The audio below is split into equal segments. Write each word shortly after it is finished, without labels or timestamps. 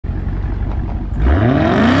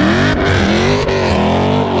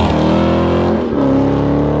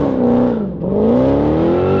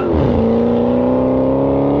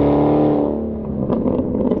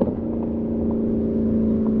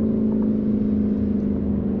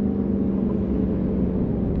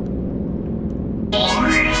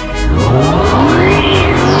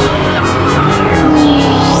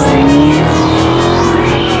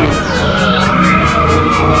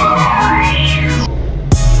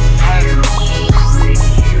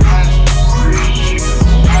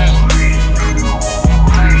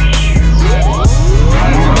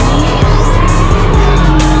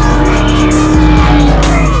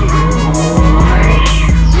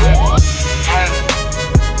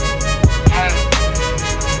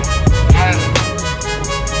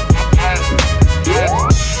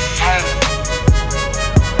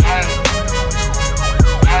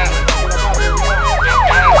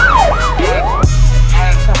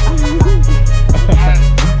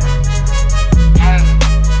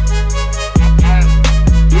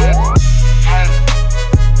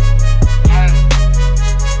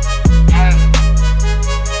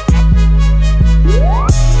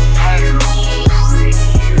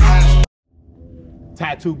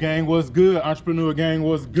Tattoo gang, what's good? Entrepreneur gang,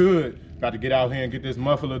 what's good? About to get out here and get this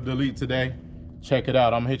muffler delete today. Check it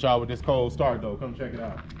out. I'm gonna hit y'all with this cold start though. Come check it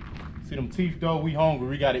out. See them teeth though? We hungry.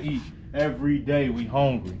 We gotta eat. Every day we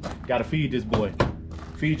hungry. Gotta feed this boy.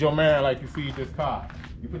 Feed your man like you feed this car.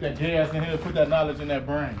 You put that gas in here, put that knowledge in that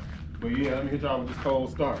brain. But yeah, let me hit y'all with this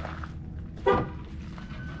cold start.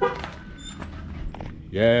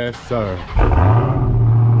 Yes, sir.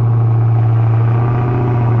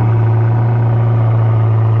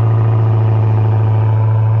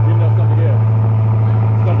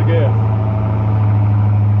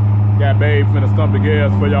 Got babe finna stump the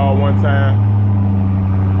gas for y'all one time.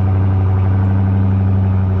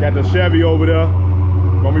 Got the Chevy over there.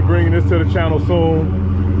 Gonna be bringing this to the channel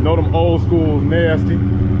soon. You know them old schools nasty.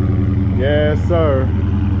 Yes, sir.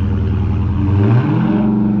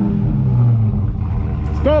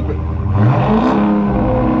 Stump it.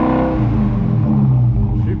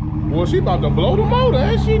 Well, she about to blow the motor,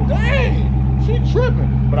 ain't she? Dang, she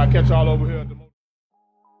tripping. But I catch y'all over here at the motor.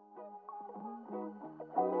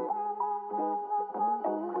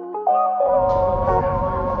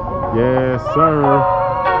 Yes, sir.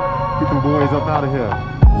 Get them boys up out of here.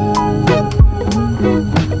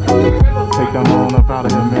 Take them on up out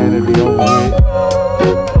of here, man. It'll be over with.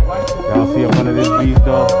 Y'all see up under this beast,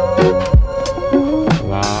 though?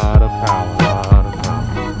 Lot of power, lot of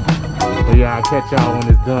power. But yeah, I'll catch y'all when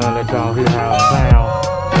it's done. Let y'all hear how it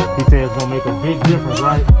sounds. He said it's gonna make a big difference,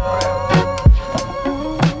 right?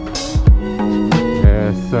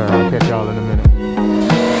 Yes, sir. I'll catch y'all in a minute.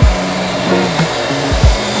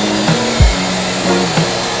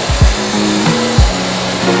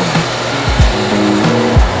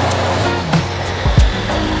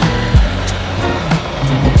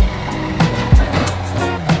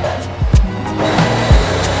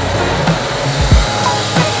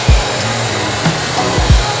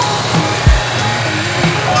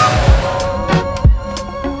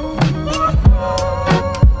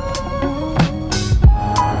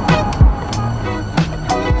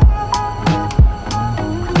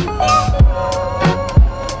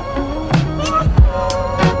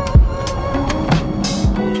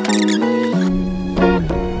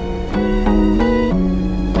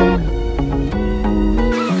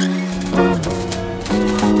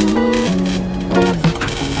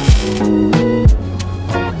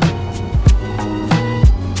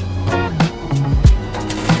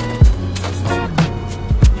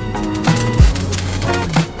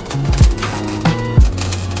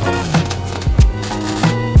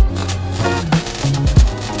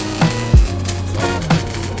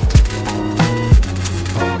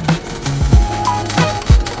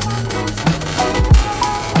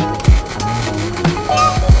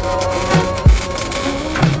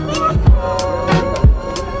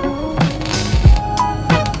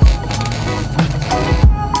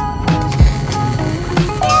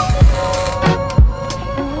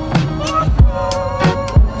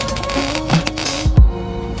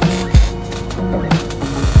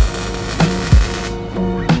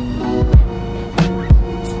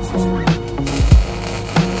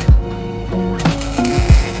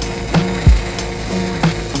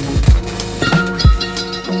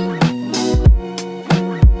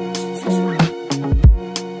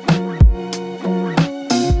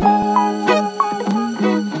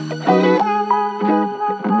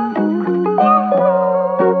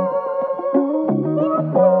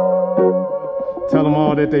 Tell them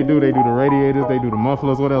all that they do. They do the radiators, they do the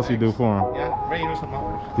mufflers. What else you do for them? Yeah, radiators and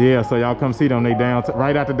mufflers. Yeah, so y'all come see them. They down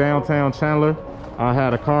right out the downtown Chandler. I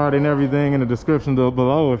had a card and everything in the description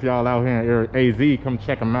below. If y'all out here in AZ, come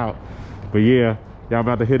check them out. But yeah, y'all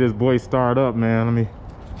about to hear this boy start up, man. Let me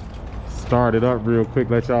start it up real quick.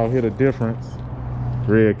 Let y'all hear the difference.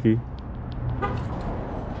 Red key.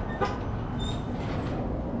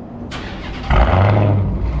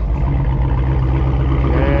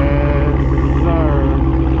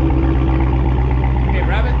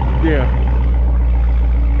 Yeah.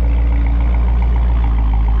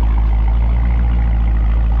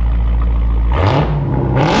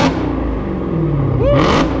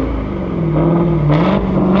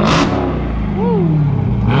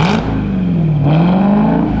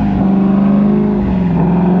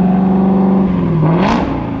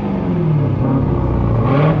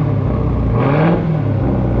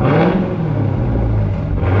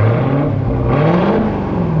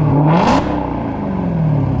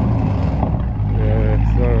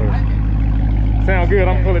 Sound good.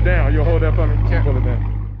 I'm gonna pull it down. You'll hold that for me. Yeah. Pull it down.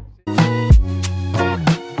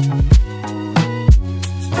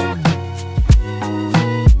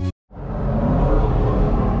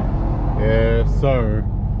 Yes, sir.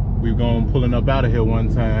 We're going pulling up out of here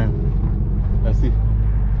one time. Let's see.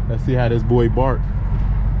 Let's see how this boy bark.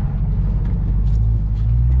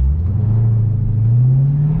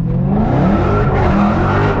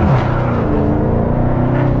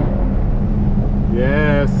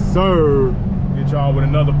 Yes, sir. Get y'all with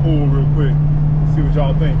another pull real quick. See what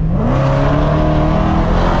y'all think.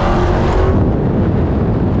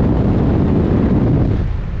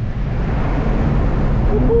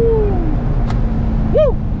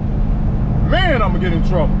 Woo! Man, I'ma get in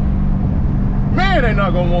trouble. Man, they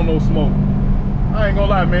not gonna want no smoke. I ain't gonna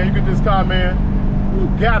lie, man. You get this car, man, you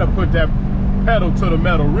gotta put that pedal to the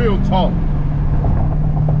metal. Real talk.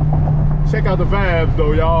 Check out the vibes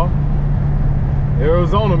though, y'all.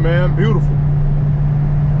 Arizona, man, beautiful.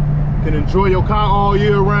 Can enjoy your car all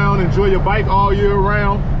year round, enjoy your bike all year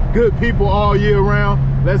round, good people all year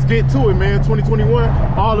round. Let's get to it, man. 2021,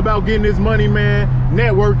 all about getting this money, man.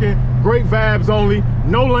 Networking, great vibes only,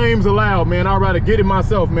 no lames allowed, man. I'd rather get it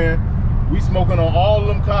myself, man. We smoking on all of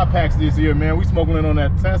them car packs this year, man. We smoking on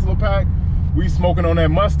that Tesla pack. We smoking on that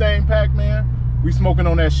Mustang pack, man. We smoking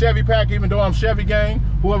on that Chevy pack, even though I'm Chevy gang.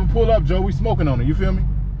 Whoever pull up, Joe, we smoking on it, you feel me?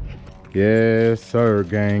 Yes, sir,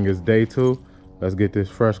 gang. It's day 2. Let's get this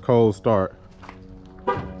fresh cold start.